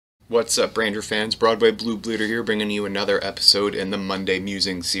What's up, Ranger fans? Broadway Blue Bleeder here, bringing you another episode in the Monday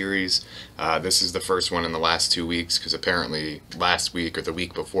Musings series. This is the first one in the last 2 weeks, because apparently last week or the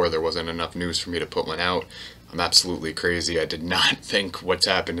week before there wasn't enough news for me to put one out. I'm absolutely crazy. I did not think what's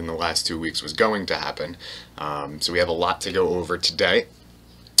happened in the last 2 weeks was going to happen. So we have a lot to go over today.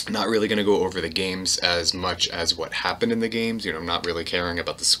 I'm not really going to go over the games as much as what happened in the games. I'm not really caring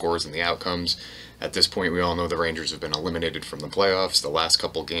about the scores and the outcomes. At this point, we all know the Rangers have been eliminated from the playoffs. The last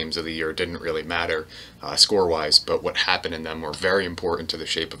couple games of the year didn't really matter score-wise, but what happened in them were very important to the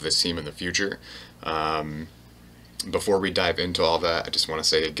shape of this team in the future. Before we dive into all that, I just want to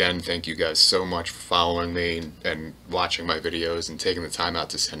say again, thank you guys so much for following me and watching my videos and taking the time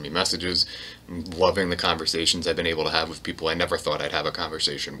out to send me messages. I'm loving the conversations I've been able to have with people I never thought I'd have a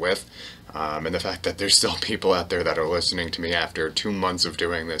conversation with. And the fact that there's still people out there that are listening to me after 2 months of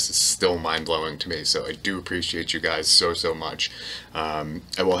doing this is still mind-blowing to me, so I do appreciate you guys so much. I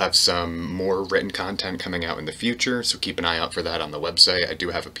will have some more written content coming out in the future, so keep an eye out for that on the website. I do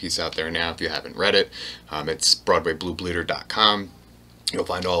have a piece out there now if you haven't read it. It's BroadwayBlueBleeder.com. You'll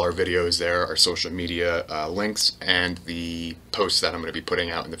find all our videos there, our social media links, and the posts that I'm going to be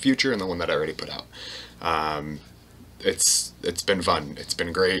putting out in the future, and the one that I already put out. It's been fun. It's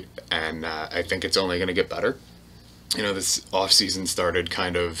been great, and I think it's only going to get better. This off-season started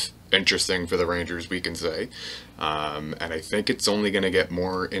kind of interesting for the Rangers, we can say, and I think it's only going to get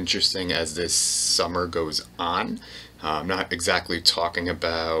more interesting as this summer goes on. I'm not exactly talking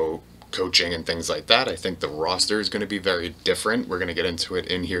about coaching and things like that. I think the roster is going to be very different. We're going to get into it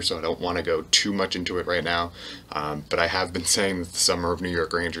in here, so I don't want to go too much into it right now. But I have been saying that the summer of New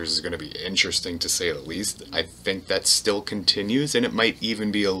York Rangers is going to be interesting, to say the least. I think that still continues, and it might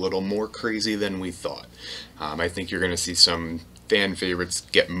even be a little more crazy than we thought. I think you're going to see some fan favorites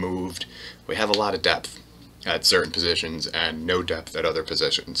get moved. We have a lot of depth at certain positions and no depth at other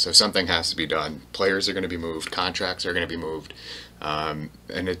positions, so something has to be done. Players are going to be moved, contracts are going to be moved, and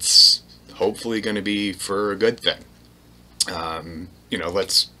it's hopefully going to be for a good thing.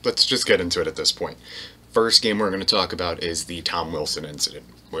 Let's just get into it at this point. First game we're going to talk about is the Tom Wilson incident.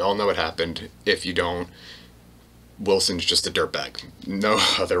 We all know what happened. If you don't, Wilson's just a dirtbag. No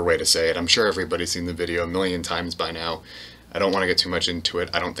other way to say it. I'm sure everybody's seen the video a million times by now. I don't want to get too much into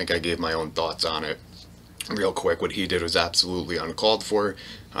it. I don't think I gave my own thoughts on it. Real quick, what he did was absolutely uncalled for.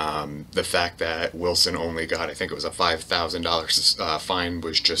 The fact that Wilson only got, I think it was a $5,000 fine,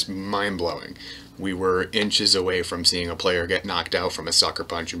 was just mind-blowing. We were inches away from seeing a player get knocked out from a sucker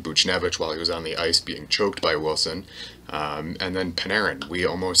punch in Buchnevich while he was on the ice being choked by Wilson. And then Panarin, we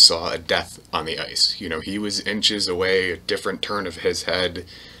almost saw a death on the ice. He was inches away, a different turn of his head.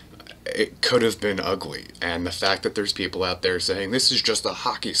 It could have been ugly, and the fact that there's people out there saying this is just a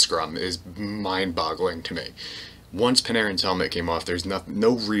hockey scrum is mind-boggling to me. Once Panarin's helmet came off, there's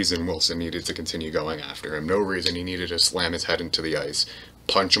no reason Wilson needed to continue going after him. No reason he needed to slam his head into the ice,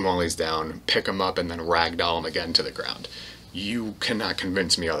 punch him while he's down, pick him up, and then ragdoll him again to the ground. You cannot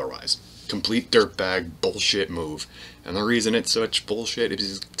convince me otherwise. Complete dirtbag bullshit move. And the reason it's such bullshit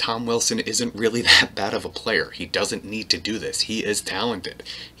is Tom Wilson isn't really that bad of a player. He doesn't need to do this. He is talented.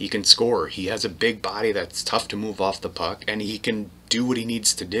 He can score. He has a big body that's tough to move off the puck, and he can do what he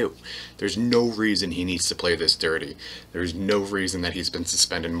needs to do. There's no reason he needs to play this dirty. There's no reason that he's been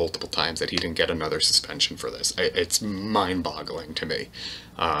suspended multiple times that he didn't get another suspension for this. It's mind-boggling to me.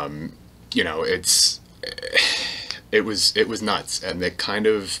 It was nuts, and it kind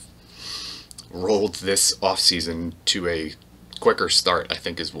of rolled this off-season to a quicker start, I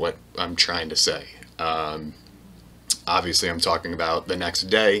think is what I'm trying to say. Obviously, I'm talking about the next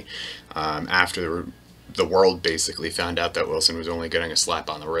day, after the world basically found out that Wilson was only getting a slap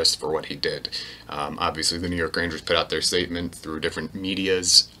on the wrist for what he did. Obviously, the New York Rangers put out their statement through different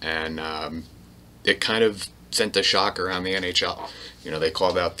medias, and it kind of sent a shock around the NHL. They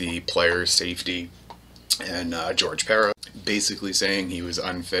called out the player's safety and George Parra, basically saying he was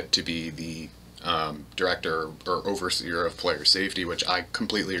unfit to be the director or overseer of player safety, which I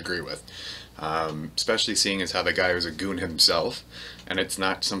completely agree with. Especially seeing as how the guy was a goon himself, and it's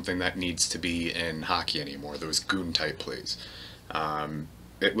not something that needs to be in hockey anymore, those goon type plays.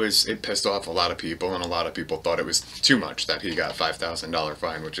 It pissed off a lot of people, and a lot of people thought it was too much that he got a $5,000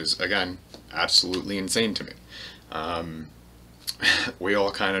 fine, which is, again, absolutely insane to me. We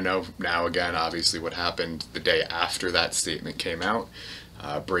all kind of know now, again, obviously what happened the day after that statement came out.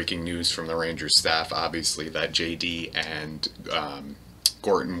 Breaking news from the Rangers staff, obviously, that JD and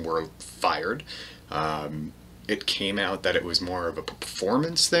Gorton were fired. It came out that it was more of a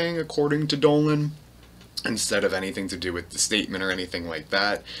performance thing, according to Dolan, instead of anything to do with the statement or anything like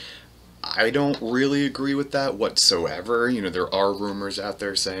that. I don't really agree with that whatsoever. You know, there are rumors out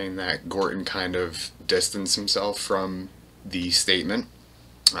there saying that Gorton kind of distanced himself from the statement,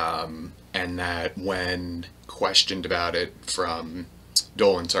 and that when questioned about it from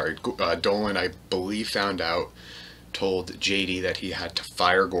Dolan, Dolan, I believe, found out, told JD that he had to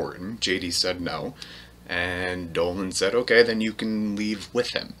fire Gorton. JD said no, and Dolan said, okay, then you can leave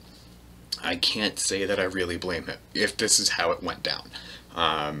with him. I can't say that I really blame him if this is how it went down.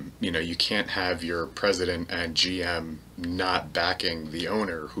 You know, you can't have your president and GM not backing the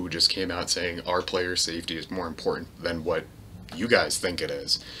owner who just came out saying our player safety is more important than what you guys think it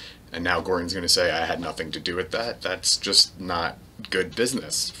is. And now Gordon's going to say I had nothing to do with that. That's just not good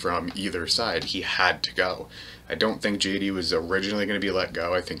business from either side. He had to go. I don't think JD was originally going to be let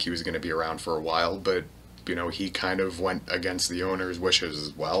go. I think he was going to be around for a while, but you know, he kind of went against the owner's wishes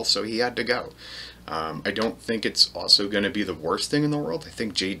as well, so he had to go. I don't think it's also going to be the worst thing in the world. I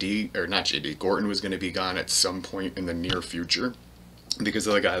think Gordon was going to be gone at some point in the near future because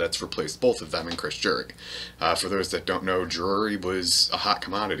of the guy that's replaced both of them in Chris Drury. For those that don't know, Drury was a hot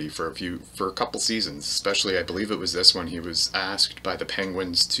commodity for a couple seasons, especially I believe it was this one. He was asked by the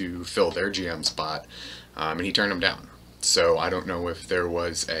Penguins to fill their GM spot, and he turned him down. So I don't know if there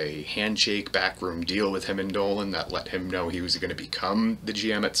was a handshake backroom deal with him and Dolan that let him know he was going to become the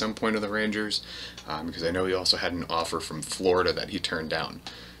GM at some point of the Rangers, because I know he also had an offer from Florida that he turned down.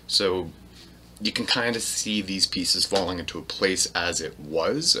 So you can kind of see these pieces falling into a place as it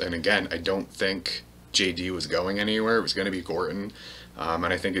was. And again, I don't think JD was going anywhere. It was going to be Gorton, and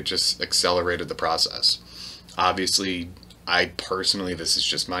I think it just accelerated the process. Obviously, I personally, this is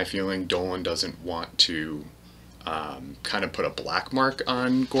just my feeling, Dolan doesn't want to kind of put a black mark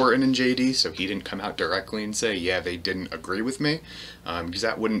on Gorton and JD, so he didn't come out directly and say, yeah, they didn't agree with me, because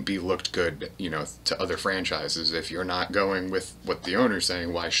that wouldn't be looked good, you know, to other franchises. If you're not going with what the owner's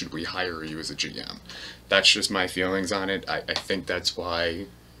saying, why should we hire you as a GM? That's just my feelings on it. I think that's why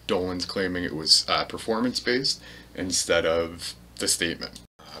Dolan's claiming it was performance-based instead of the statement.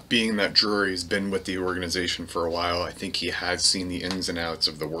 Being that Drury's been with the organization for a while, I think he has seen the ins and outs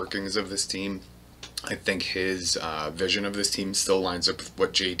of the workings of this team. I think his vision of this team still lines up with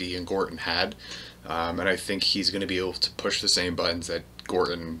what JD and Gorton had, and I think he's going to be able to push the same buttons that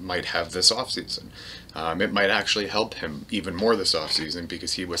Gorton might have this offseason. It might actually help him even more this offseason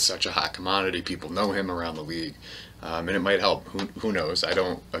because he was such a hot commodity. People know him around the league, and it might help. Who knows?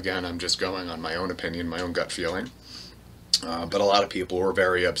 Again, I'm just going on my own opinion, my own gut feeling. But a lot of people were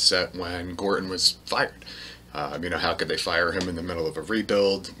very upset when Gorton was fired. You know, how could they fire him in the middle of a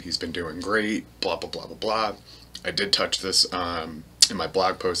rebuild? He's been doing great, blah, blah, blah, blah, blah. I did touch this in my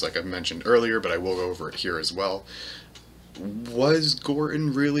blog post, like I mentioned earlier, but I will go over it here as well. Was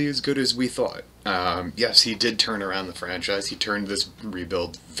Gorton really as good as we thought? Yes, he did turn around the franchise. He turned this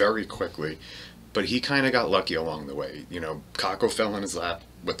rebuild very quickly, but he kind of got lucky along the way. You know, Kakko fell in his lap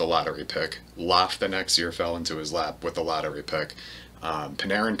with the lottery pick. Loft the next year fell into his lap with the lottery pick.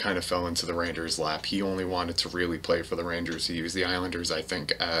 Panarin kind of fell into the Rangers' lap. He only wanted to really play for the Rangers. He used the Islanders, I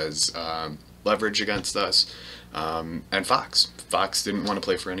think, as leverage against us. And Fox. Fox didn't want to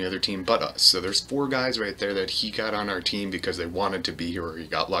play for any other team but us. So there's 4 guys right there that he got on our team because they wanted to be here or he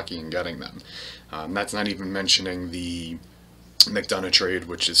got lucky in getting them. That's not even mentioning the McDonough trade,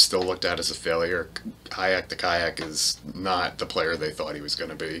 which is still looked at as a failure. Hayek the Kayak is not the player they thought he was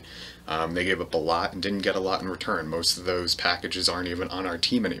going to be. They gave up a lot and didn't get a lot in return. Most of those packages aren't even on our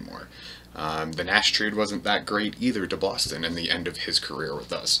team anymore. The Nash trade wasn't that great either to Boston in the end of his career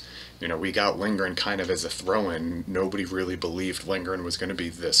with us. You know, we got Lindgren kind of as a throw-in. Nobody really believed Lindgren was going to be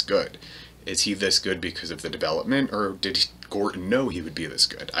this good. Is he this good because of the development, or did Gorton know he would be this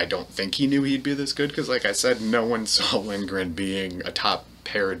good? I don't think he knew he'd be this good because, like I said, no one saw Lindgren being a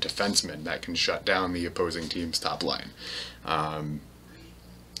top-paired defenseman that can shut down the opposing team's top line.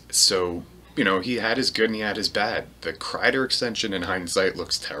 So, you know, he had his good and he had his bad. The Kreider extension in hindsight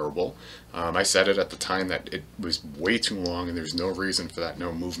looks terrible. I said it at the time that it was way too long and there's no reason for that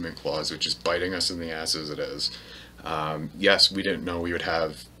no movement clause, which is biting us in the ass as it is. Yes, we didn't know we would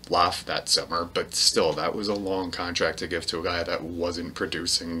have Loft that summer, but still, that was a long contract to give to a guy that wasn't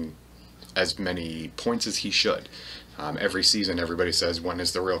producing as many points as he should. Every season, everybody says, when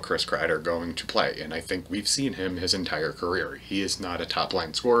is the real Chris Kreider going to play? And I think we've seen him his entire career. He is not a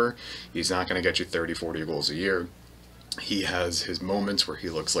top-line scorer. He's not going to get you 30, 40 goals a year. He has his moments where he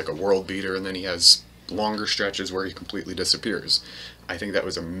looks like a world beater, and then he has longer stretches where he completely disappears. I think that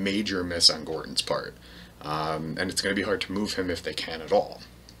was a major miss on Gorton's part. And it's going to be hard to move him if they can at all.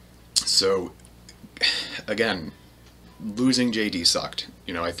 So, again, losing JD sucked.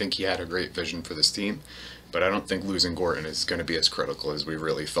 You know, I think he had a great vision for this team. but I don't think losing Gorton is going to be as critical as we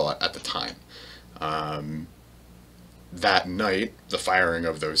really thought at the time. That night, the firing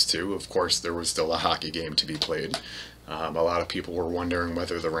of those two, of course, there was still a hockey game to be played. A lot of people were wondering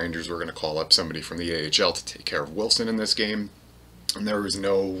whether the Rangers were going to call up somebody from the AHL to take care of Wilson in this game, and there was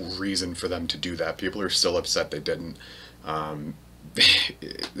no reason for them to do that. People are still upset they didn't.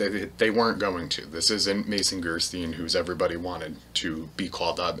 They weren't going to. This isn't Mason Gerstein, who's everybody wanted to be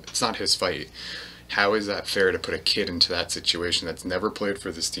called up. It's not his fight. How is that fair to put a kid into that situation that's never played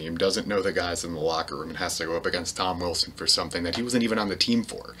for this team, doesn't know the guys in the locker room, and has to go up against Tom Wilson for something that he wasn't even on the team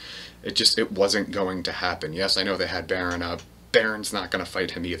for? It wasn't going to happen. Yes, I know they had Barron up. Barron's not going to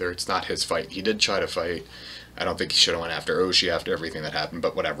fight him either. It's not his fight. He did try to fight. I don't think he should have went after Oshie after everything that happened,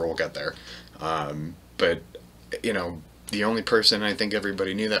 but whatever, we'll get there. But, you know, the only person I think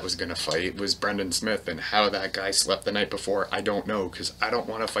everybody knew that was going to fight was Brendan Smith, and how that guy slept the night before, I don't know, because I don't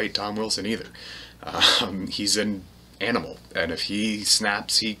want to fight Tom Wilson either. He's an animal, and if he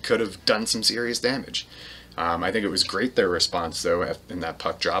snaps, he could have done some serious damage. I think it was great, their response, though, in that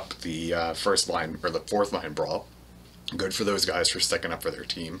puck drop, the first line, or the fourth line brawl. Good for those guys for sticking up for their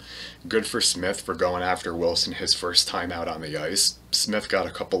team. Good for Smith for going after Wilson his first time out on the ice. Smith got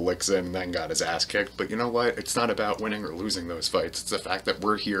a couple licks in and then got his ass kicked. But you know what? It's not about winning or losing those fights. It's the fact that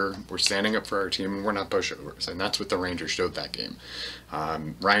we're here, we're standing up for our team, and we're not pushovers. And that's what the Rangers showed that game.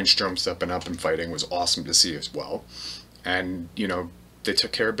 Ryan Strome stepping up and fighting was awesome to see as well. And, you know, they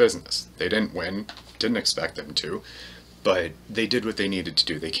took care of business. They didn't win. Didn't expect them to. But they did what they needed to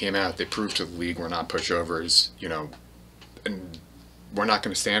do. They came out. They proved to the league we're not pushovers, you know, and we're not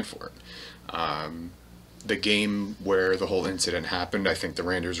going to stand for it. The game where the whole incident happened, I think the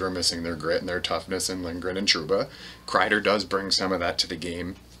Rangers were missing their grit and their toughness in Lindgren and Trouba. Kreider does bring some of that to the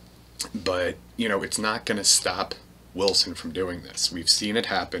game, but, you know, it's not going to stop Wilson from doing this. We've seen it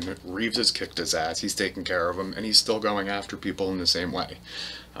happen. Reeves has kicked his ass. He's taken care of him, and he's still going after people in the same way.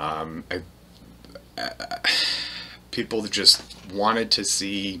 People just wanted to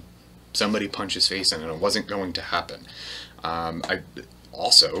see somebody punch his face in, and it wasn't going to happen. I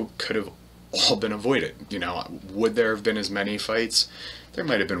also could have all been avoided. You know, would there have been as many fights? There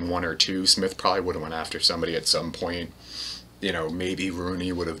might have been one or two. Smith probably would have went after somebody at some point. You know, maybe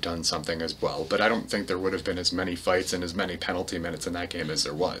Rooney would have done something as well, but I don't think there would have been as many fights and as many penalty minutes in that game as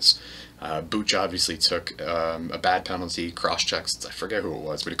there was. Booch obviously took a bad penalty, cross-checks, I forget who it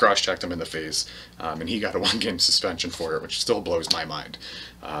was, but he cross-checked him in the face, and he got a one-game suspension for it, which still blows my mind,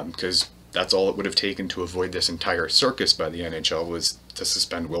 because that's all it would have taken to avoid this entire circus by the NHL was to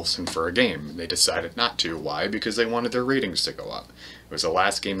suspend Wilson for a game. They decided not to. Why? Because they wanted their ratings to go up. It was the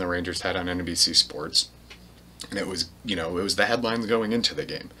last game the Rangers had on NBC Sports, and it was, you know, it was the headlines going into the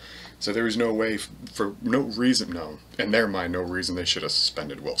game. So there was no way, for no reason, no, in their mind, no reason they should have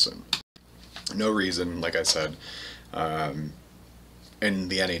suspended Wilson. No reason, like I said, in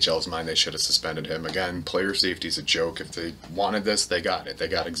the NHL's mind, they should have suspended him. Again, player safety is a joke. If they wanted this, they got it. They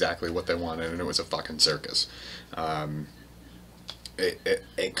got exactly what they wanted, and it was a fucking circus.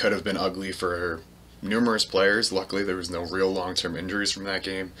 It could have been ugly for numerous players. Luckily, there was no real long-term injuries from that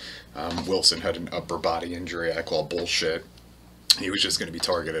game. Wilson had an upper body injury I call bullshit. He was just going to be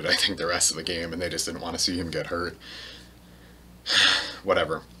targeted, I think, the rest of the game, and they just didn't want to see him get hurt.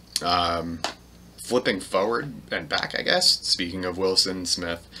 Whatever. Flipping forward and back, I guess, speaking of Wilson,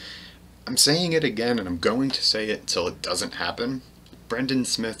 Smith, I'm saying it again, and I'm going to say it until it doesn't happen. Brendan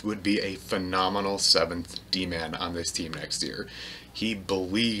Smith would be a phenomenal 7th D-man on this team next year. He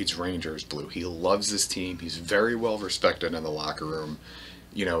bleeds Rangers blue. He loves this team. He's very well respected in the locker room.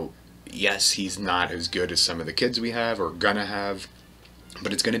 You know, yes, he's not as good as some of the kids we have or gonna have,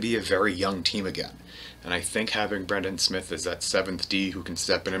 but it's going to be a very young team again. And I think having Brendan Smith as that 7th D who can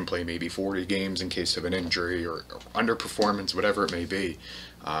step in and play maybe 40 games in case of an injury or underperformance, whatever it may be,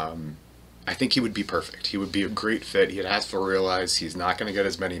 I think he would be perfect. He would be a great fit. He has to realize he's not going to get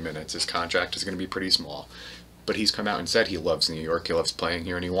as many minutes. His contract is going to be pretty small. But he's come out and said he loves New York, he loves playing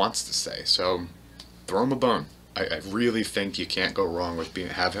here, and he wants to stay. So throw him a bone. I really think you can't go wrong with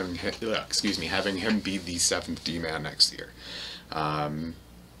having him be the 7th D-man next year.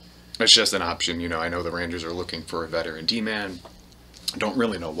 It's just an option, you know. I know the Rangers are looking for a veteran D-man. I don't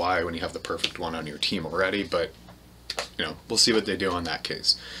really know why when you have the perfect one on your team already, but, you know, we'll see what they do in that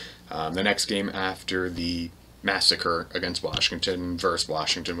case. The next game after the massacre against Washington, versus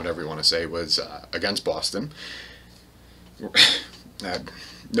Washington, whatever you want to say, was against Boston.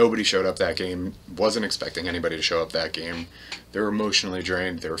 Nobody showed up that game. Wasn't expecting anybody to show up that game. They were emotionally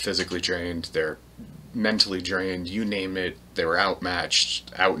drained. They were physically drained. They're mentally drained. You name it. They were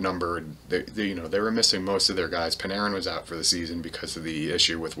outmatched, outnumbered. They were missing most of their guys. Panarin was out for the season because of the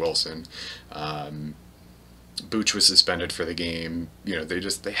issue with Wilson. Booch was suspended for the game. You know,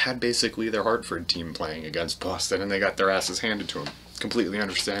 they had basically their Hartford team playing against Boston, and they got their asses handed to them. Completely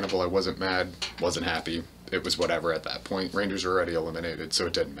understandable. I wasn't mad, wasn't happy. It was whatever at that point. Rangers were already eliminated, so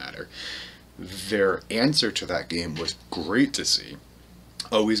it didn't matter. Their answer to that game was great to see.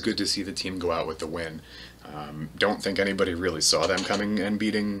 Always good to see the team go out with the win. Don't think anybody really saw them coming and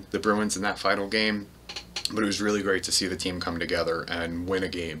beating the Bruins in that final game, but it was really great to see the team come together and win a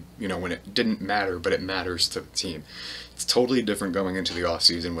game, you know, when it didn't matter, but it matters to the team. It's totally different going into the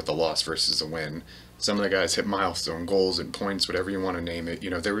offseason with a loss versus a win. Some of the guys hit milestone goals and points, whatever you want to name it. You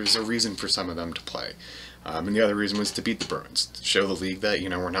know, there was a reason for some of them to play. And the other reason was to beat the Bruins, to show the league that, you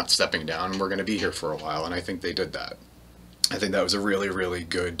know, we're not stepping down and we're going to be here for a while, and I think they did that. I think that was a really, really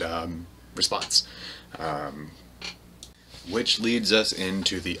good response. Which leads us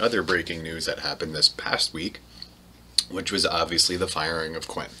into the other breaking news that happened this past week, which was obviously the firing of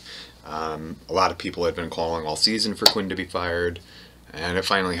Quinn. A lot of people had been calling all season for Quinn to be fired, and it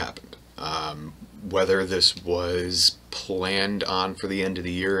finally happened. Whether this was planned on for the end of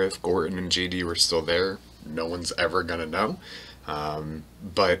the year, if Gorton and JD were still there, no one's ever going to know.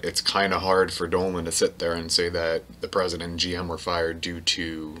 But it's kind of hard for Dolan to sit there and say that the president and GM were fired due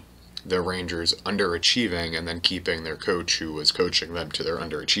to the Rangers underachieving and then keeping their coach who was coaching them to their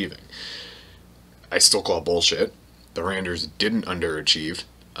underachieving. I still call bullshit. The Rangers didn't underachieve.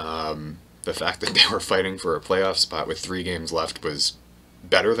 The fact that they were fighting for a playoff spot with 3 games left was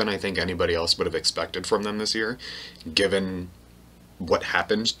better than I think anybody else would have expected from them this year, given what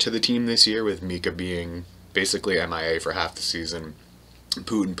happened to the team this year with Mika being basically MIA for half the season,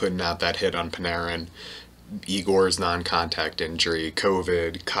 Putin putting out that hit on Panarin, Igor's non-contact injury,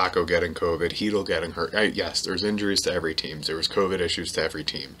 COVID, Kakko getting COVID, Hedl getting hurt. Yes, there's injuries to every team. There was COVID issues to every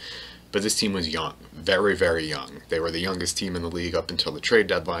team. But this team was young, very, very young. They were the youngest team in the league up until the trade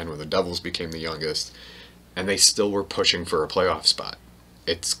deadline when the Devils became the youngest, and they still were pushing for a playoff spot.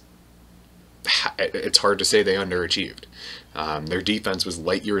 It's hard to say they underachieved. Their defense was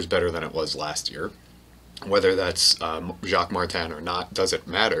light years better than it was last year. Whether that's Jacques Martin or not doesn't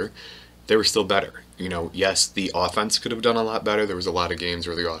matter. They were still better. You know, yes, the offense could have done a lot better. There was a lot of games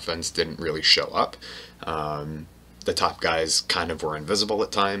where the offense didn't really show up. The top guys kind of were invisible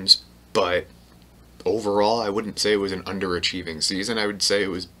at times, but overall, I wouldn't say it was an underachieving season. I would say it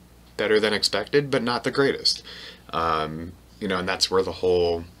was better than expected, but not the greatest. You know, and that's where the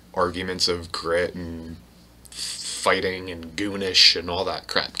whole arguments of grit and fighting and goonish and all that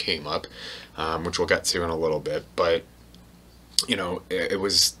crap came up, which we'll get to in a little bit. But, you know, it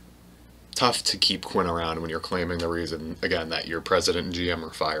was tough to keep Quinn around when you're claiming the reason, again, that your president and GM were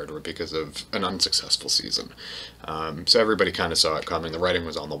fired were because of an unsuccessful season. So everybody kind of saw it coming. The writing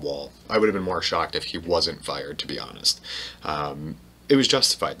was on the wall. I would have been more shocked if he wasn't fired, to be honest. It was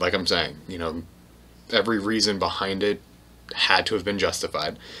justified, like I'm saying. You know, every reason behind it had to have been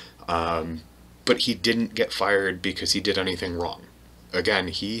justified. But he didn't get fired because he did anything wrong. Again,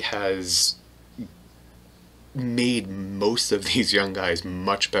 he has made most of these young guys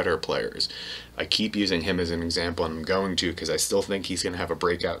much better players. I keep using him as an example, and I'm going to because I still think he's going to have a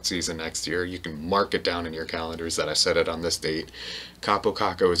breakout season next year. You can mark it down in your calendars that I said it on this date. Kaapo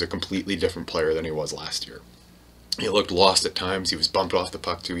Kakko is a completely different player than he was last year. He looked lost at times. He was bumped off the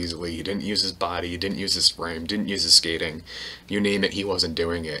puck too easily. He didn't use his body. He didn't use his frame. Didn't use his skating. You name it, he wasn't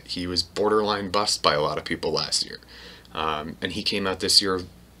doing it. He was borderline bust by a lot of people last year. And he came out this year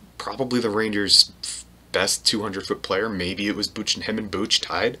probably the Rangers' best 200-foot player. Maybe it was Booch, and him and Booch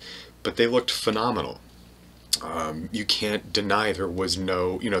tied, but they looked phenomenal. You can't deny there was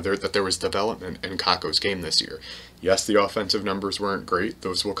no, that there was development in Kakko's game this year. Yes, the offensive numbers weren't great.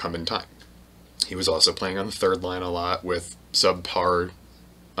 Those will come in time. He was also playing on the third line a lot with subpar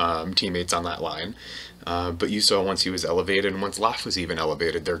teammates on that line. But you saw once he was elevated, and once Laff was even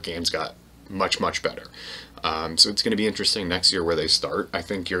elevated, their games got much, much better. So it's going to be interesting next year where they start. I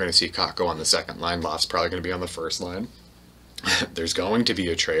think you're going to see Kakko on the second line. Laff's probably going to be on the first line. There's going to be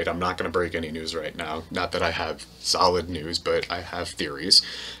a trade. I'm not going to break any news right now. Not that I have solid news, but I have theories.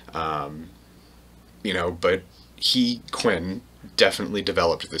 But Quinn, definitely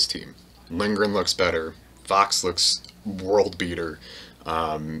developed this team. Lindgren looks better. Fox looks world beater.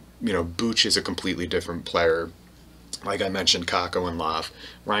 Booch is a completely different player. Like I mentioned, Kakko and Laff.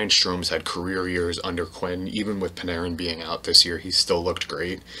 Ryan Strom's had career years under Quinn. Even with Panarin being out this year, he still looked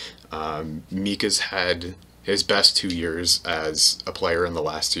great. Mika's had his best 2 years as a player in the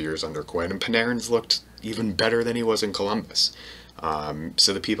last 2 years under Quinn, and Panarin's looked even better than he was in Columbus.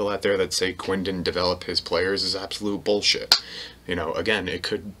 So the people out there that say Quinn didn't develop his players is absolute bullshit. Again, it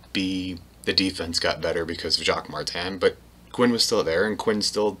could be the defense got better because of Jacques Martin, but Quinn was still there, and Quinn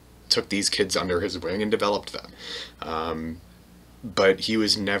still took these kids under his wing and developed them. But he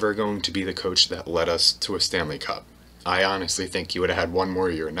was never going to be the coach that led us to a Stanley Cup. I honestly think he would have had one more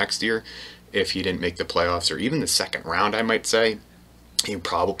year next year if he didn't make the playoffs, or even the second round, I might say. He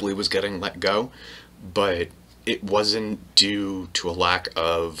probably was getting let go, but it wasn't due to a lack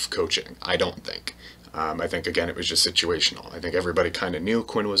of coaching, I don't think. I think, again, it was just situational. I think everybody kind of knew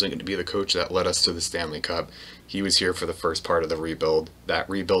Quinn wasn't going to be the coach that led us to the Stanley Cup. He was here for the first part of the rebuild. That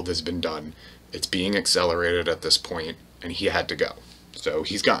rebuild has been done. It's being accelerated at this point, and he had to go. So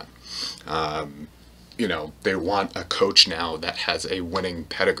he's gone. You know, they want a coach now that has a winning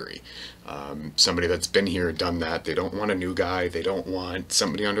pedigree. Somebody that's been here, done that. They don't want a new guy. They don't want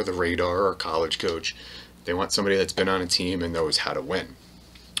somebody under the radar or a college coach. They want somebody that's been on a team and knows how to win.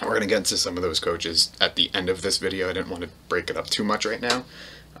 We're going to get into some of those coaches at the end of this video. I didn't want to break it up too much right now.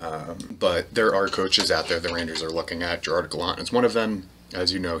 But there are coaches out there the Rangers are looking at. Gerard Gallant is one of them.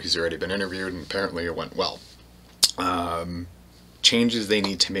 As you know, he's already been interviewed, and apparently it went well. Changes they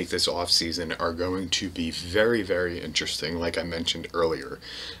need to make this offseason are going to be very, very interesting, like I mentioned earlier.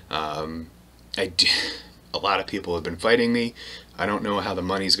 A lot of people have been fighting me. I don't know how the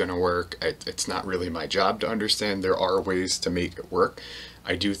money's going to work. It's not really my job to understand. There are ways to make it work.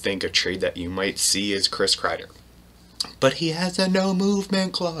 I do think a trade that you might see is Chris Kreider. But he has a no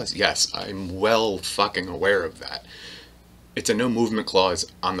movement clause. Yes, I'm well fucking aware of that. It's a no movement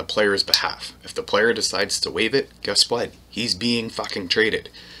clause on the player's behalf. If the player decides to waive it, guess what? He's being fucking traded.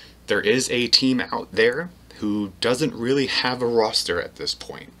 There is a team out there who doesn't really have a roster at this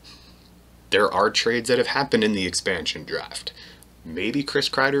point. There are trades that have happened in the expansion draft. Maybe Chris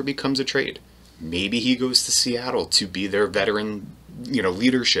Kreider becomes a trade. Maybe he goes to Seattle to be their veteran,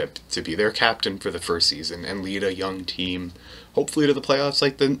 leadership, to be their captain for the first season and lead a young team, hopefully to the playoffs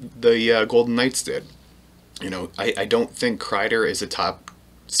like the Golden Knights did. I don't think Kreider is a top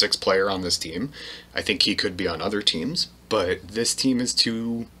 6 player on this team. I think he could be on other teams, but this team has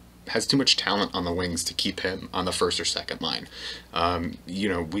too much talent on the wings to keep him on the first or second line.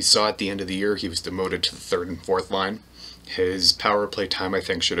 We saw at the end of the year he was demoted to the third and fourth line. His power play time, I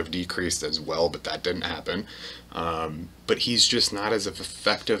think, should have decreased as well, but that didn't happen. But he's just not as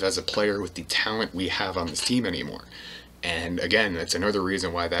effective as a player with the talent we have on this team anymore. And again, that's another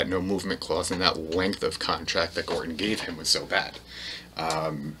reason why that no movement clause and that length of contract that Gordon gave him was so bad.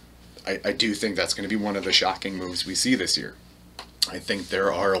 I do think that's going to be one of the shocking moves we see this year. I think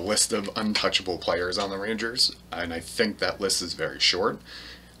there are a list of untouchable players on the Rangers, and I think that list is very short.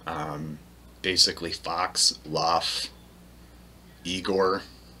 Basically Fox, Loff, Igor,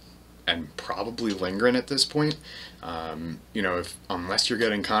 and probably Lindgren at this point. Unless you're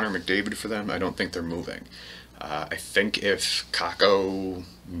getting Connor McDavid for them, I don't think they're moving. I think if Kakko,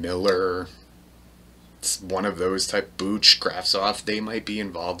 Miller, one of those type, Booch, Kraftsov, they might be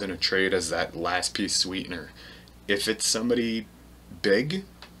involved in a trade as that last piece sweetener. If it's somebody big,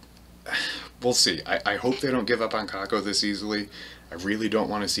 we'll see. I hope they don't give up on Kakko this easily. I really don't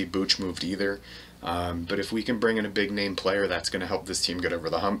want to see Booch moved either. But if we can bring in a big name player that's going to help this team get over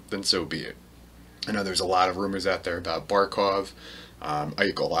the hump, then so be it. I know there's a lot of rumors out there about Barkov.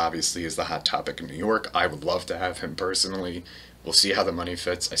 Eichel obviously is the hot topic in New York. I would love to have him personally. We'll see how the money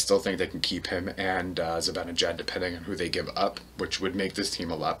fits. I still think they can keep him and Zibanejad depending on who they give up, which would make this team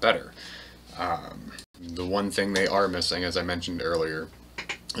a lot better. The one thing they are missing, as I mentioned earlier,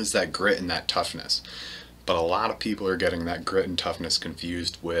 is that grit and that toughness. But a lot of people are getting that grit and toughness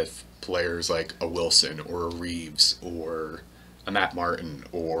confused with players like a Wilson or a Reeves or a Matt Martin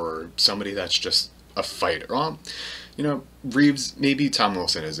or somebody that's just a fighter. Well, Reeves, maybe Tom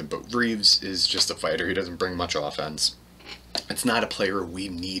Wilson isn't, but Reeves is just a fighter. He doesn't bring much offense. It's not a player we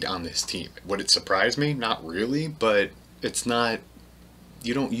need on this team. Would it surprise me? Not really, but it's not.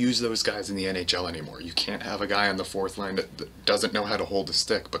 You don't use those guys in the NHL anymore. You can't have a guy on the fourth line that doesn't know how to hold a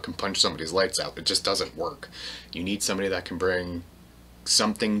stick but can punch somebody's lights out. It just doesn't work. You need somebody that can bring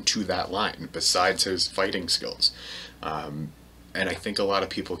something to that line besides his fighting skills. And I think a lot of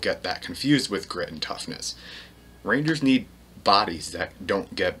people get that confused with grit and toughness. Rangers need bodies that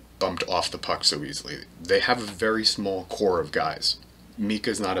don't get bumped off the puck so easily. They have a very small core of guys.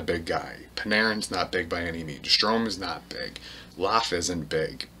 Mika's not a big guy. Panarin's not big by any means. Strome is not big. Loff isn't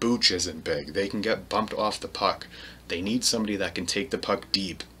big. Booch isn't big. They can get bumped off the puck. They need somebody that can take the puck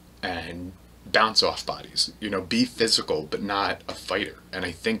deep and bounce off bodies. Be physical, but not a fighter. And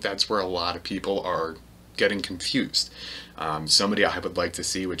I think that's where a lot of people are getting confused. Somebody I would like to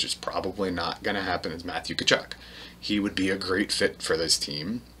see, which is probably not going to happen, is Matthew Tkachuk. He would be a great fit for this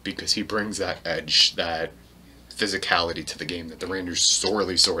team because he brings that edge, that physicality to the game that the Rangers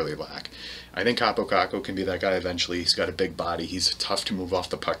sorely, sorely lack. I think Kaapo Kakko can be that guy eventually. He's got a big body. He's tough to move off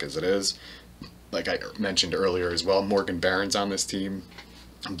the puck as it is. Like I mentioned earlier as well, Morgan Barron's on this team.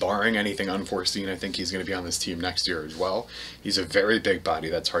 Barring anything unforeseen, I think he's going to be on this team next year as well. He's a very big body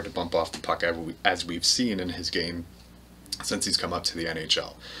that's hard to bump off the puck, as we've seen in his game since he's come up to the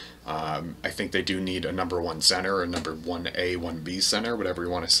NHL. I think they do need a number one center, or number 1A, 1B center, whatever you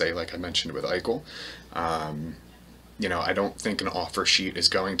want to say, like I mentioned with Eichel. You know, I don't think an offer sheet is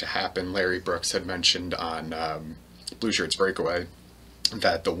going to happen. Larry Brooks had mentioned on Blue Shirts Breakaway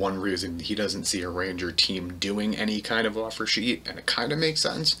that the one reason he doesn't see a Ranger team doing any kind of offer sheet, and it kind of makes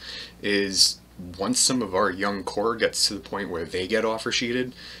sense, is once some of our young core gets to the point where they get offer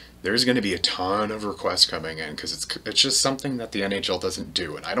sheeted, there's going to be a ton of requests coming in, because it's just something that the NHL doesn't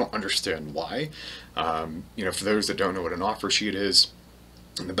do, and I don't understand why. You know, for those that don't know what an offer sheet is,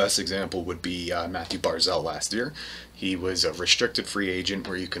 the best example would be Matthew Barzal last year. He was a restricted free agent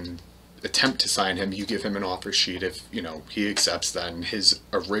where you can attempt to sign him. You give him an offer sheet. If, you know, he accepts, then his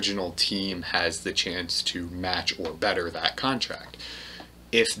original team has the chance to match or better that contract.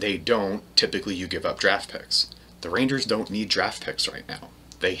 If they don't, typically you give up draft picks. The Rangers don't need draft picks right now.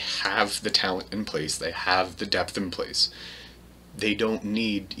 They have the talent in place. They have the depth in place. They don't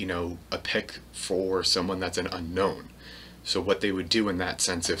need, you know, a pick for someone that's an unknown. So what they would do in that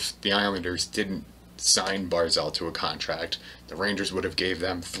sense, if the Islanders didn't sign Barzal to a contract, the Rangers would have gave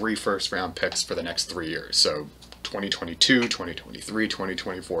them 3 first-round picks for the next 3 years. So 2022, 2023,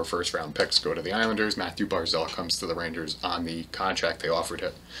 2024 first-round picks go to the Islanders. Matthew Barzal comes to the Rangers on the contract they offered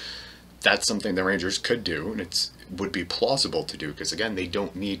him. That's something the Rangers could do, and it would be plausible to do, because again, they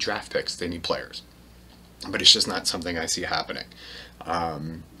don't need draft picks, they need players. But it's just not something I see happening.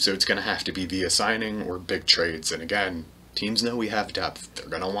 So it's going to have to be via signing or big trades, and again, teams know we have depth. They're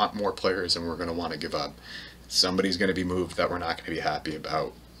going to want more players, and we're going to want to give up. Somebody's going to be moved that we're not going to be happy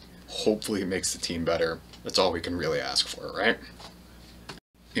about. Hopefully it makes the team better. That's all we can really ask for, right?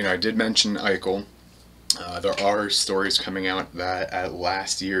 You know, I did mention Eichel. There are stories coming out that at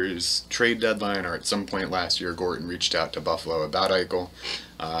last year's trade deadline, or at some point last year, Gorton reached out to Buffalo about Eichel,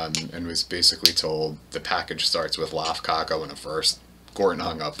 and was basically told the package starts with Loff, Kakko, and a first. Gorton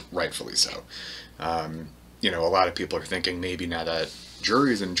hung up, rightfully so. You know, a lot of people are thinking maybe now that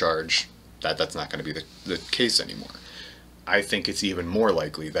Drury's in charge, that's not going to be the case anymore. I think it's even more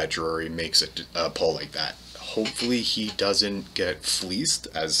likely that Drury makes a pull like that. Hopefully he doesn't get fleeced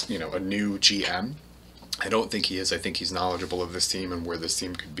as, you know, a new GM. I don't think he is. I think he's knowledgeable of this team and where this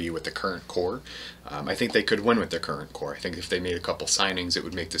team could be with the current core. I think they could win with their current core. I think if they made a couple signings, it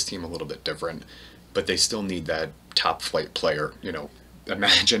would make this team a little bit different. But they still need that top flight player. You know,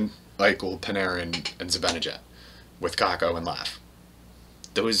 imagine Eichel, Panarin, and Zibanejad with Kakko and Laff.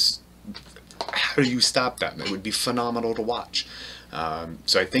 Those, how do you stop them? It would be phenomenal to watch.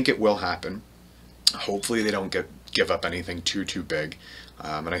 So I think it will happen. Hopefully they don't give up anything too big.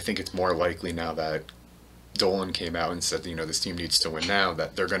 And I think it's more likely now that Dolan came out and said, you know, this team needs to win now,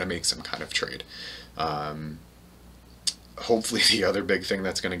 that they're going to make some kind of trade. Hopefully the other big thing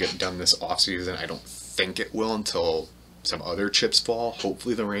that's going to get done this offseason, I don't think it will until some other chips fall.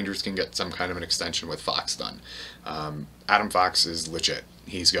 Hopefully the Rangers can get some kind of an extension with Fox done. Adam Fox is legit.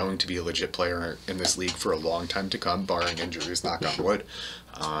 He's going to be a legit player in this league for a long time to come, barring injuries, knock on wood.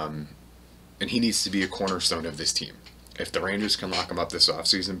 And he needs to be a cornerstone of this team. If the Rangers can lock him up this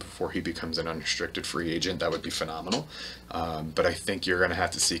offseason before he becomes an unrestricted free agent, that would be phenomenal. But I think you're going to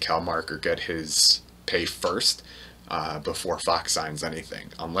have to see Cal Marker get his pay first before Fox signs anything.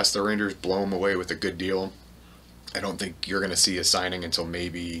 Unless the Rangers blow him away with a good deal, I don't think you're going to see a signing until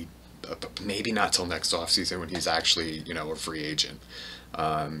maybe not till next offseason when he's actually, you know, a free agent.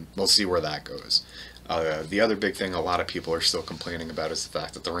 We'll see where that goes. The other big thing a lot of people are still complaining about is the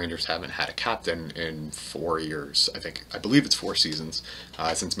fact that the Rangers haven't had a captain in 4 years. I believe it's 4 seasons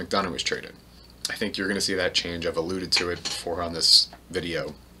since McDonough was traded. I think you're going to see that change. I've alluded to it before on this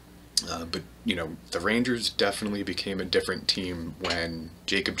video. But, you know, the Rangers definitely became a different team when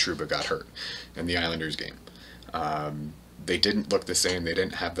Jacob Trouba got hurt in the Islanders game. They didn't look the same. They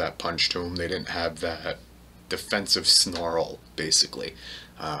didn't have that punch to them. They didn't have that defensive snarl, basically.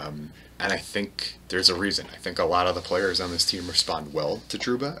 And I think there's a reason. I think a lot of the players on this team respond well to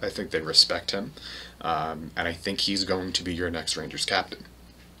Trouba. I think they respect him. And I think he's going to be your next Rangers captain.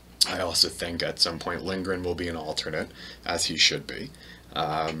 I also think at some point Lindgren will be an alternate, as he should be.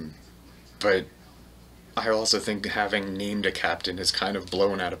 But I also think having named a captain is kind of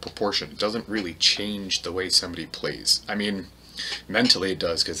blown out of proportion. It doesn't really change the way somebody plays. I mean, mentally it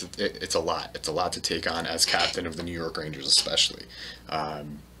does, because it's a lot. It's a lot to take on as captain of the New York Rangers especially.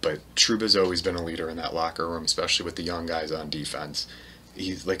 But Trouba's always been a leader in that locker room, especially with the young guys on defense.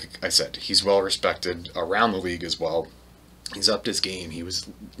 He's, like I said, he's well respected around the league as well. He's upped his game. He was,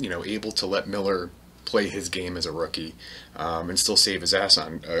 able to let Miller play his game as a rookie, and still save his ass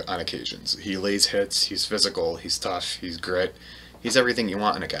on occasions. He lays hits. He's physical. He's tough. He's grit. He's everything you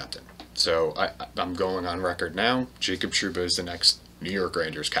want in a captain. So I'm going on record now. Jacob Trouba is the next New York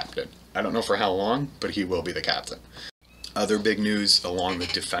Rangers captain. I don't know for how long, but he will be the captain. Other big news along the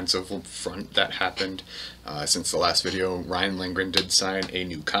defensive front that happened since the last video, Ryan Lindgren did sign a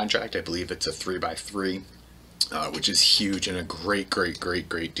new contract. I believe it's a 3x3, which is huge and a great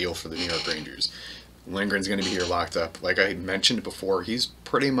deal for the New York Rangers. Lindgren's going to be here locked up. Like I mentioned before, he's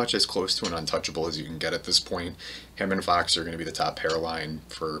pretty much as close to an untouchable as you can get at this point. Him and Fox are going to be the top pair line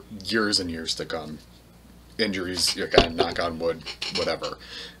for years and years to come. Injuries, again, knock on wood, whatever.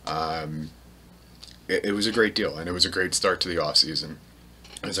 It was a great deal, and it was a great start to the offseason.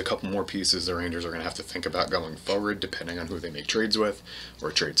 There's a couple more pieces the Rangers are going to have to think about going forward, depending on who they make trades with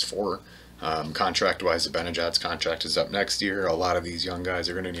or trades for. Contract-wise, the Benajad's contract is up next year. A lot of these young guys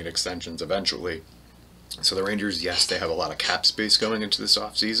are going to need extensions eventually. So the Rangers, yes, they have a lot of cap space going into this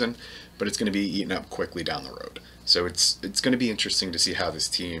offseason, but it's going to be eaten up quickly down the road. So it's going to be interesting to see how this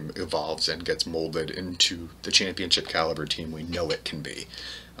team evolves and gets molded into the championship caliber team we know it can be.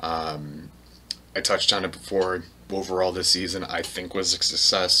 I touched on it before. Overall this season, I think was a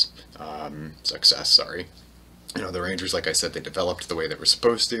success. The Rangers, like I said, they developed the way they were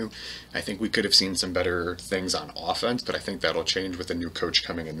supposed to. I think we could have seen some better things on offense, but I think that'll change with a new coach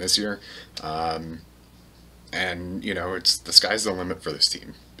coming in this year. It's the sky's the limit for this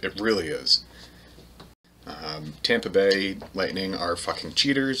team. It really is. Tampa Bay Lightning are fucking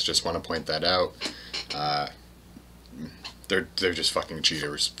cheaters. Just want to point that out. They're just fucking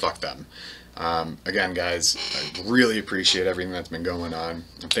cheaters. Fuck them. Again, guys, I really appreciate everything that's been going on.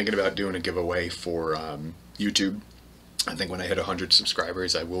 I'm thinking about doing a giveaway for YouTube. I think when I hit 100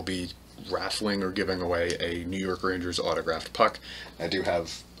 subscribers, I will be raffling or giving away a New York Rangers autographed puck. I do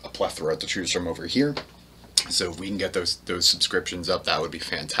have a plethora to choose from over here. So if we can get those subscriptions up, that would be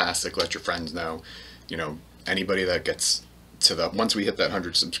fantastic. Let your friends know. Anybody that gets to once we hit that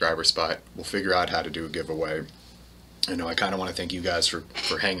 100 subscriber spot, we'll figure out how to do a giveaway. I kind of want to thank you guys for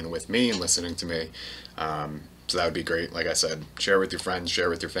hanging with me and listening to me. So that would be great. Like I said, share with your friends, share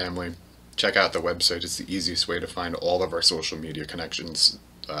with your family. Check out the website. It's the easiest way to find all of our social media connections,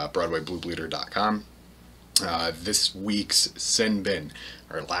 BroadwayBlueBleeder.com. This week's Sin Bin,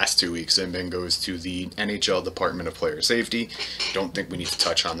 or last 2 weeks Sin Bin, goes to the NHL Department of Player Safety. Don't think we need to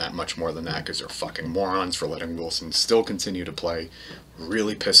touch on that much more than that because they're fucking morons for letting Wilson still continue to play.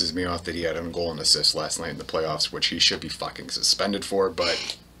 Really pisses me off that he had a goal and assist last night in the playoffs, which he should be fucking suspended for,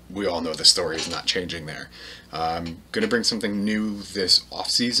 but we all know the story is not changing there. Gonna bring something new this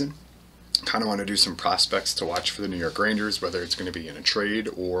offseason. Kind of want to do some prospects to watch for the New York Rangers, whether it's going to be in a trade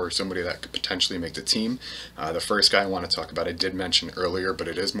or somebody that could potentially make the team. The first guy I want to talk about, I did mention earlier, but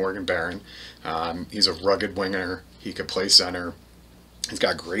it is Morgan Barron. He's a rugged winger. He could play center. He's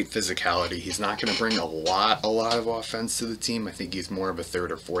got great physicality. He's not going to bring a lot of offense to the team. I think he's more of a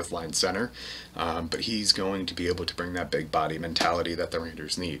third or fourth line center, but he's going to be able to bring that big body mentality that the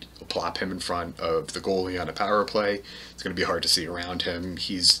Rangers need. We'll plop him in front of the goalie on a power play. It's going to be hard to see around him.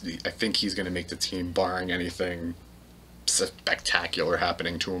 I think he's going to make the team, barring anything spectacular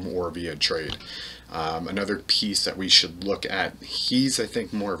happening to him or via trade. Another piece that we should look at, he's, I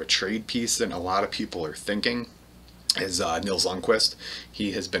think, more of a trade piece than a lot of people are thinking, is Nils Lundqvist.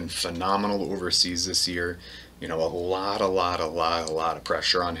 He has been phenomenal overseas this year. A lot of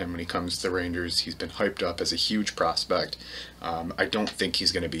pressure on him when he comes to the Rangers. He's been hyped up as a huge prospect. I don't think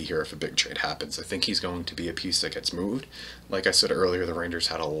he's going to be here if a big trade happens. I think he's going to be a piece that gets moved. Like I said earlier, the Rangers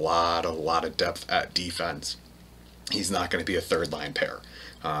had a lot of depth at defense. He's not going to be a third line pair.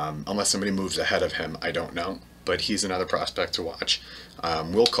 Unless somebody moves ahead of him, I don't know. But he's another prospect to watch.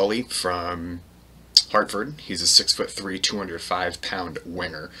 Will Culley from Hartford. He's a 6'3", 205-pound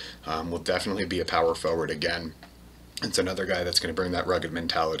winger. Will definitely be a power forward again. It's another guy that's going to bring that rugged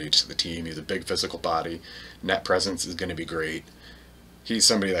mentality to the team. He's a big physical body. Net presence is going to be great. He's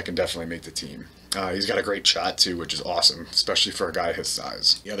somebody that can definitely make the team. He's got a great shot too, which is awesome, especially for a guy his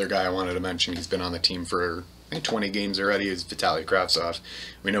size. The other guy I wanted to mention, he's been on the team for 20 games already, is Vitaly Kravtsov.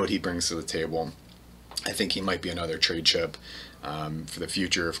 We know what he brings to the table. I think he might be another trade chip for the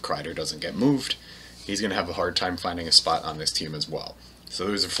future if Kreider doesn't get moved. He's going to have a hard time finding a spot on this team as well. So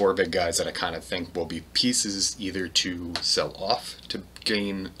those are 4 big guys that I kind of think will be pieces either to sell off to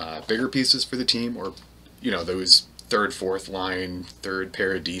gain bigger pieces for the team, or, those third, fourth line, third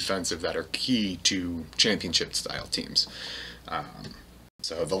pair of defensive that are key to championship style teams.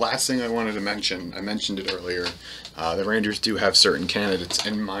 So the last thing I wanted to mention, I mentioned it earlier, the Rangers do have certain candidates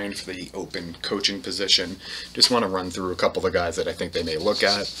in mind for the open coaching position. Just want to run through a couple of guys that I think they may look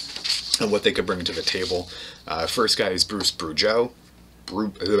at and what they could bring to the table. First guy is Bruce Boudreau,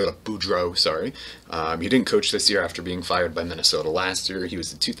 sorry. He didn't coach this year after being fired by Minnesota last year. He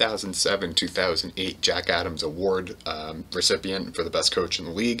was the 2007-2008 Jack Adams Award recipient for the best coach in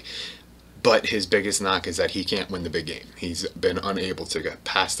the league. But his biggest knock is that he can't win the big game. He's been unable to get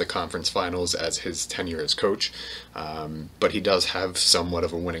past the conference finals as his tenure as coach. But he does have somewhat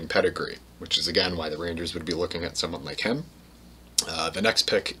of a winning pedigree, which is again why the Rangers would be looking at someone like him. The next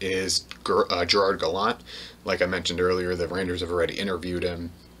pick is Gerard Gallant. Like I mentioned earlier, the Rangers have already interviewed him.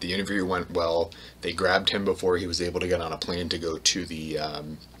 The interview went well. They grabbed him before he was able to get on a plane to go to the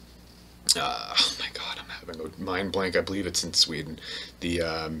oh my god, I'm having a mind blank. I believe it's in Sweden, the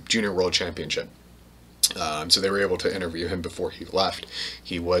Junior World Championship. So they were able to interview him before he left.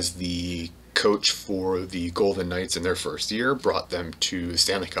 He was the coach for the Golden Knights in their first year, brought them to the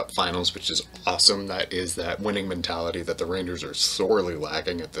Stanley Cup Finals, which is awesome. That is that winning mentality that the Rangers are sorely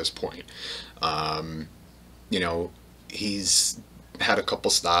lacking at this point. You know, he's had a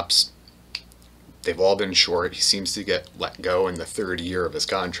couple stops. They've all been short. He seems to get let go in the third year of his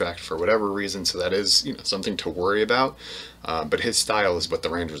contract for whatever reason, so that is, you know, something to worry about. But his style is what the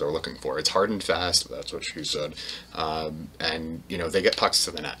Rangers are looking for. It's hard and fast. That's what she said. And you know, they get pucks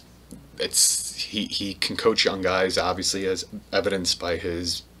to the net. He can coach young guys, obviously, as evidenced by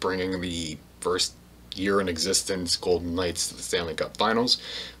his bringing the first year in existence Golden Knights to the Stanley Cup Finals.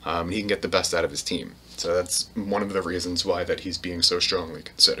 He can get the best out of his team. So that's one of the reasons why that he's being so strongly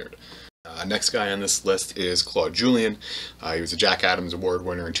considered. Next guy on this list is Claude Julien. He was a Jack Adams Award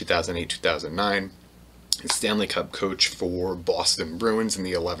winner in 2008-2009. Stanley Cup coach for Boston Bruins in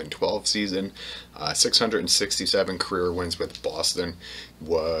the 11-12 season. 667 career wins with Boston.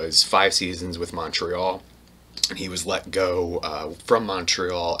 Was 5 seasons with Montreal. And he was let go from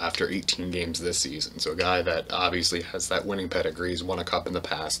Montreal after 18 games this season. So a guy that obviously has that winning pedigree. He's won a cup in the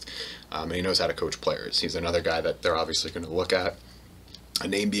past. And he knows how to coach players. He's another guy that they're obviously going to look at. A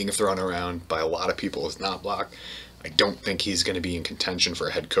name being thrown around by a lot of people is Knoblauch. I don't think he's going to be in contention for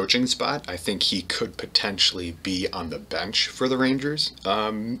a head coaching spot. I think he could potentially be on the bench for the Rangers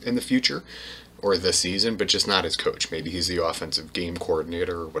in the future or this season, but just not as coach. Maybe he's the offensive game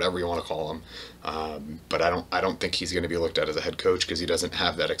coordinator or whatever you want to call him. But I don't think he's going to be looked at as a head coach because he doesn't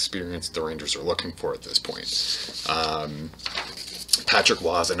have that experience the Rangers are looking for at this point. Patrick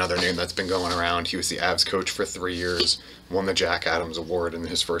Waugh is another name that's been going around. He was the Avs coach for 3 years, won the Jack Adams Award in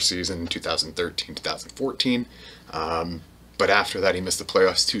his first season, 2013-2014. But after that, he missed the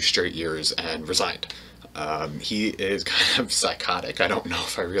playoffs 2 straight years and resigned. He is kind of psychotic. I don't know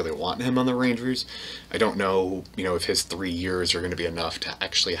if I really want him on the Rangers. I don't know, you know, if his 3 years are going to be enough to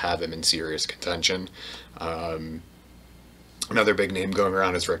actually have him in serious contention. Another big name going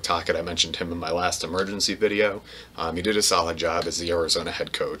around is Rick Tocchet. I mentioned him in my last emergency video. He did a solid job as the Arizona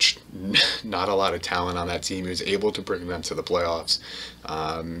head coach. Not a lot of talent on that team. He was able to bring them to the playoffs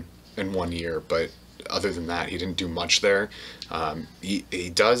in 1 year, but other than that, he didn't do much there. He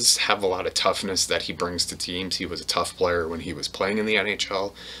does have a lot of toughness that he brings to teams. He was a tough player when he was playing in the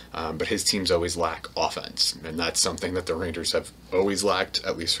NHL, but his teams always lack offense, and that's something that the Rangers have always lacked,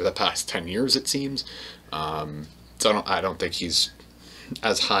 at least for the past 10 years, it seems. So I don't think he's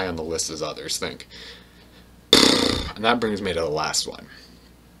as high on the list as others think. And that brings me to the last one.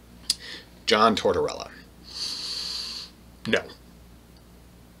 John Tortorella. No.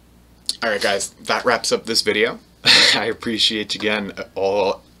 Alright guys, that wraps up this video. I appreciate again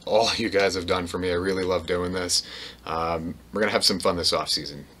all you guys have done for me. I really love doing this. We're going to have some fun this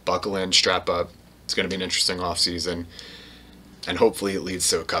offseason. Buckle in, strap up. It's going to be an interesting offseason. And hopefully it leads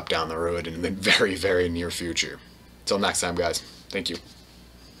to a cup down the road in the very, very near future. Until next time, guys. Thank you.